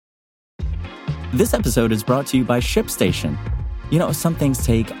This episode is brought to you by ShipStation. You know, some things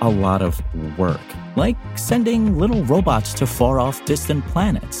take a lot of work, like sending little robots to far-off distant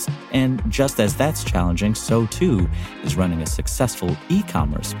planets. And just as that's challenging, so too is running a successful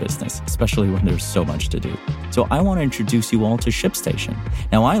e-commerce business, especially when there's so much to do. So I want to introduce you all to ShipStation.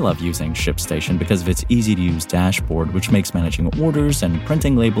 Now, I love using ShipStation because of its easy-to-use dashboard, which makes managing orders and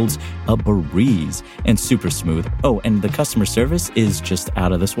printing labels a breeze and super smooth. Oh, and the customer service is just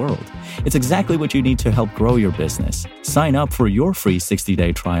out of this world. It's exactly what you need to help grow your business. Sign up for your free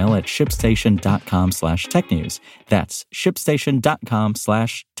 60-day trial at shipstation.com/technews. That's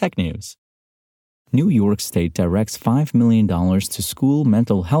shipstation.com/technews. New York State directs $5 million to school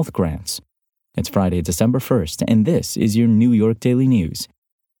mental health grants. It's Friday, December 1st, and this is your New York Daily News.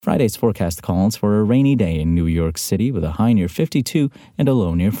 Friday's forecast calls for a rainy day in New York City with a high near 52 and a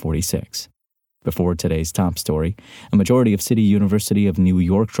low near 46. Before today's top story, a majority of City University of New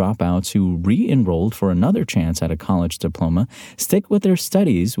York dropouts who re-enrolled for another chance at a college diploma stick with their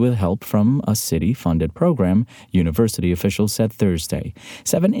studies with help from a city-funded program, university officials said Thursday.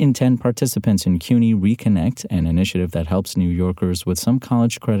 7 in 10 participants in CUNY Reconnect, an initiative that helps New Yorkers with some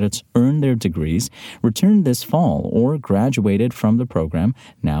college credits earn their degrees, returned this fall or graduated from the program,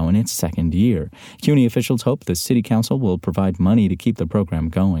 now in its second year. CUNY officials hope the City Council will provide money to keep the program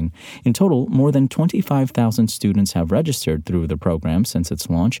going. In total, more than 25,000 students have registered through the program since its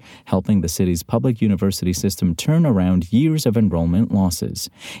launch, helping the city's public university system turn around years of enrollment losses.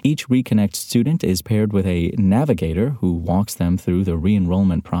 Each Reconnect student is paired with a navigator who walks them through the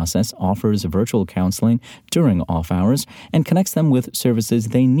re-enrollment process, offers virtual counseling during off hours, and connects them with services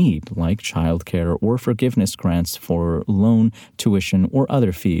they need, like childcare or forgiveness grants for loan, tuition, or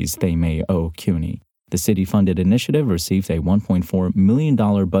other fees they may owe CUNY. The city-funded initiative received a $1.4 million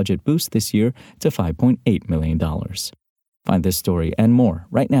budget boost this year to $5.8 million. Find this story and more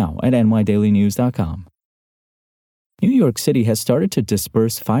right now at nydailynews.com. New York City has started to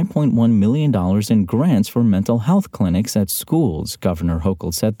disperse $5.1 million in grants for mental health clinics at schools, Governor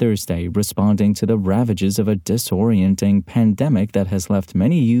Hochul said Thursday, responding to the ravages of a disorienting pandemic that has left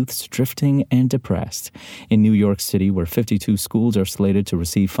many youths drifting and depressed. In New York City, where 52 schools are slated to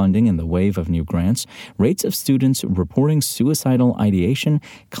receive funding in the wave of new grants, rates of students reporting suicidal ideation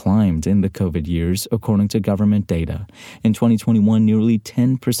climbed in the COVID years, according to government data. In 2021, nearly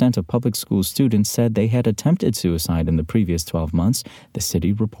 10% of public school students said they had attempted suicide in the previous 12 months, the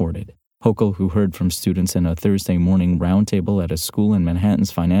city reported. Hochul, who heard from students in a Thursday morning roundtable at a school in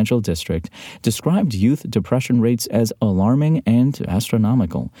Manhattan's financial district, described youth depression rates as alarming and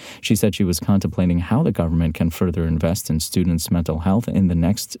astronomical. She said she was contemplating how the government can further invest in students' mental health in the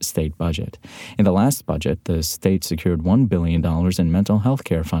next state budget. In the last budget, the state secured $1 billion in mental health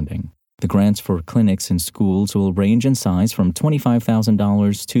care funding. The grants for clinics in schools will range in size from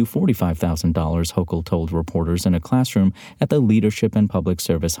 $25,000 to $45,000, Hochul told reporters in a classroom at the Leadership and Public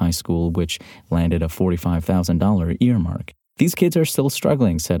Service High School, which landed a $45,000 earmark. These kids are still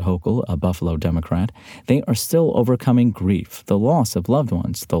struggling, said Hochul, a Buffalo Democrat. They are still overcoming grief, the loss of loved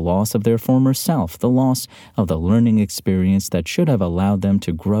ones, the loss of their former self, the loss of the learning experience that should have allowed them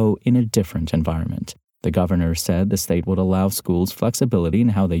to grow in a different environment. The governor said the state would allow schools flexibility in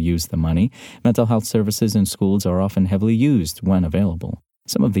how they use the money. Mental health services in schools are often heavily used when available.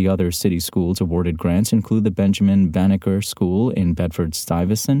 Some of the other city schools awarded grants include the Benjamin Banneker School in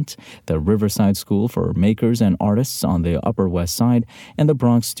Bedford-Stuyvesant, the Riverside School for Makers and Artists on the Upper West Side, and the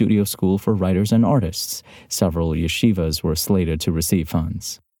Bronx Studio School for Writers and Artists. Several yeshivas were slated to receive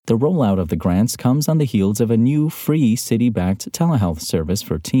funds. The rollout of the grants comes on the heels of a new free city-backed telehealth service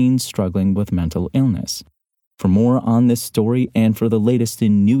for teens struggling with mental illness. For more on this story and for the latest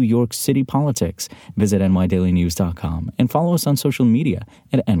in New York City politics, visit nydailynews.com and follow us on social media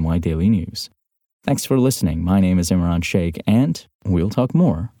at nydailynews. Thanks for listening. My name is Imran Sheikh, and we'll talk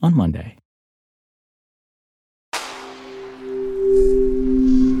more on Monday.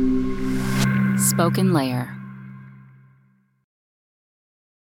 Spoken Layer.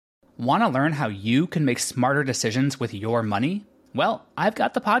 Want to learn how you can make smarter decisions with your money? Well, I've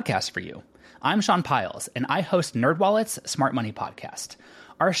got the podcast for you. I'm Sean Piles, and I host NerdWallet's Smart Money Podcast.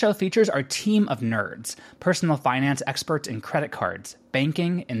 Our show features our team of nerds, personal finance experts in credit cards,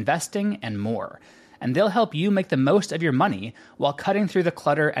 banking, investing, and more. And they'll help you make the most of your money while cutting through the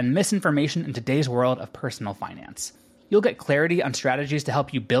clutter and misinformation in today's world of personal finance. You'll get clarity on strategies to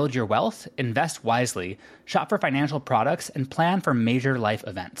help you build your wealth, invest wisely, shop for financial products, and plan for major life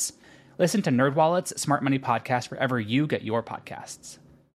events. Listen to NerdWallet's Smart Money Podcast wherever you get your podcasts.